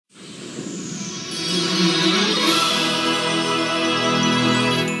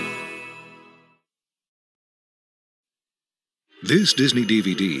This Disney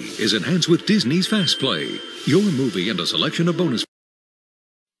DVD is enhanced with Disney's Fast Play, your movie and a selection of bonus.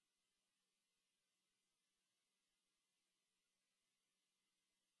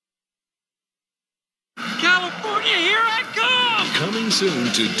 California, here I come! Coming soon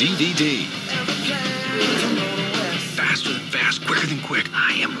to DVD. Faster than fast, quicker than quick.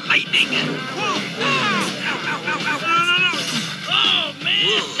 I am lightning. Whoa! Ow, ow, ow, ow. No. Oh,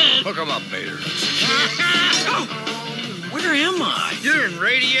 man! Hook 'em up, Vader. Oh, where am I? You're in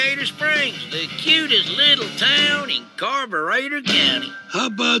Radiator Springs, the cutest little town in Carburetor County. How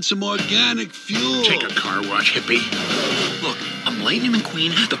about some organic fuel? Take a car wash, hippie. Look, I'm Lightning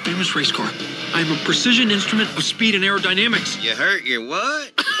McQueen, the famous race car. I'm a precision instrument of speed and aerodynamics. You hurt your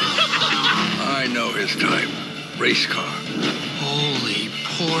what? I know his type. Race car. Holy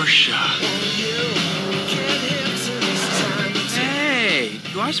Porsche. Hey,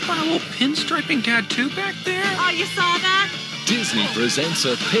 do I spot a little pinstriping tattoo back there? Oh, you saw that? Disney presents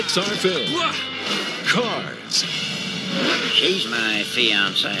a Pixar film. Whoa. Cars. She's my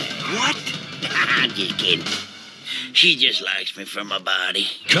fiancée. What? I'm just kidding. She just likes me for my body.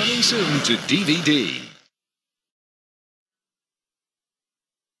 Coming soon to DVD.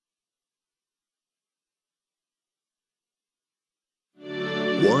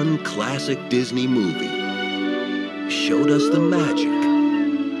 One classic Disney movie showed us the magic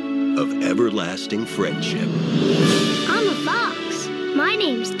of everlasting friendship. I'm a fox. My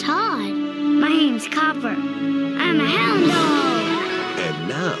name's Todd. My name's Copper. I'm a hound dog. And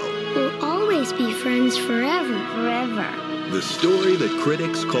now, We'll always be friends forever. Forever. the story that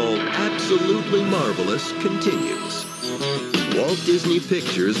critics call absolutely marvelous continues. Walt Disney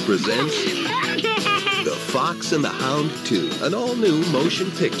Pictures presents The Fox and the Hound 2, an all-new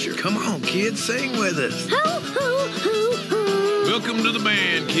motion picture. Come on, kid, sing with us. Hoo, hoo, hoo, hoo. Welcome to the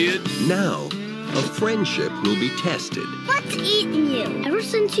band, kid. Now, a friendship will be tested. What's eating you? Ever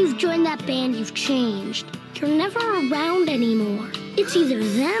since you've joined that band, you've changed. You're never around anymore. It's either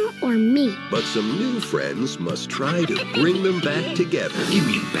them or me. But some new friends must try to bring them back together. Give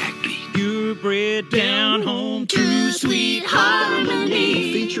me a backbeat. Purebred down home to sweet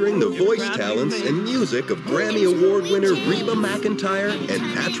harmony. Featuring the voice talents and music of Grammy Award winner Reba McEntire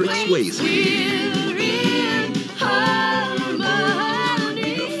and Patrick Swayze.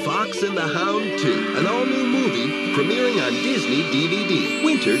 The Fox and the Hound 2, an all-new movie premiering on Disney DVD,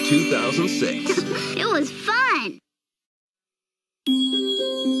 winter 2006. It was fun.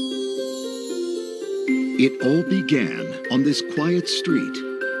 It all began on this quiet street,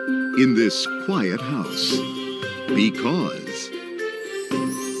 in this quiet house, because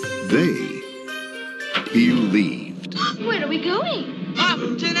they believed. Where are we going? Up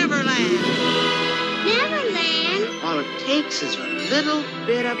to Neverland. Neverland. All it takes is a little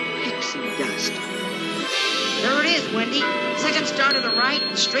bit of pixie dust. There it is, Wendy. Second star to the right,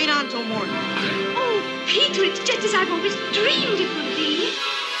 and straight on till morning. Oh, Peter, it's just as I've always dreamed it would be.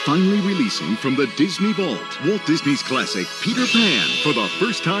 Finally releasing from the Disney Vault, Walt Disney's classic Peter Pan for the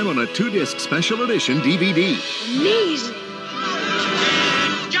first time on a 2-disc special edition DVD. Amazing.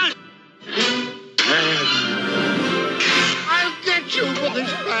 Just I'll get you for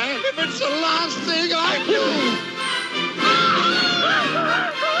this band if it's the last thing I do.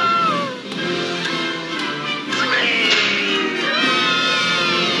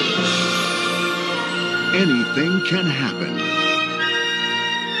 Anything can happen.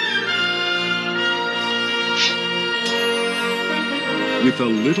 With a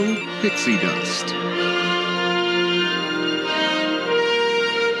little pixie dust.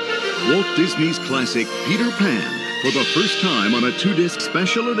 Walt Disney's classic Peter Pan for the first time on a 2-disc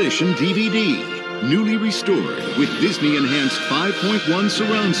special edition DVD. Newly restored with Disney enhanced 5.1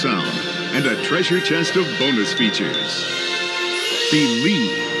 surround sound and a treasure chest of bonus features.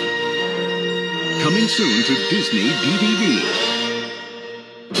 Believe. Coming soon to Disney DVD.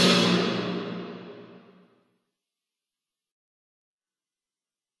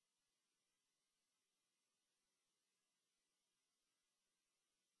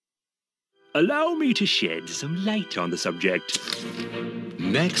 Allow me to shed some light on the subject.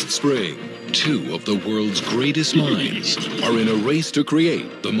 Next spring, 2 of the world's greatest minds are in a race to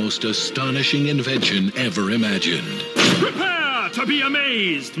create the most astonishing invention ever imagined. Prepare to be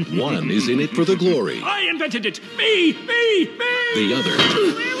amazed! One is in it for the glory. I invented it! Me! The other,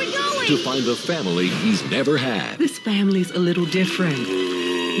 Where are we going? to find the family he's never had. This family's a little different.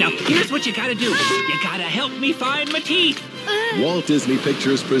 Now, here's what you gotta do. You gotta help me find my teeth. Walt Disney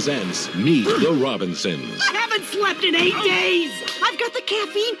Pictures presents Meet the Robinsons. I haven't slept in 8 days. I've got the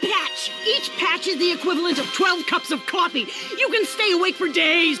caffeine patch. Each patch is the equivalent of 12 cups of coffee. You can stay awake for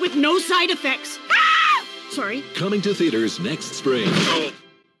days with no side effects. Ah! Sorry. Coming to theaters next spring.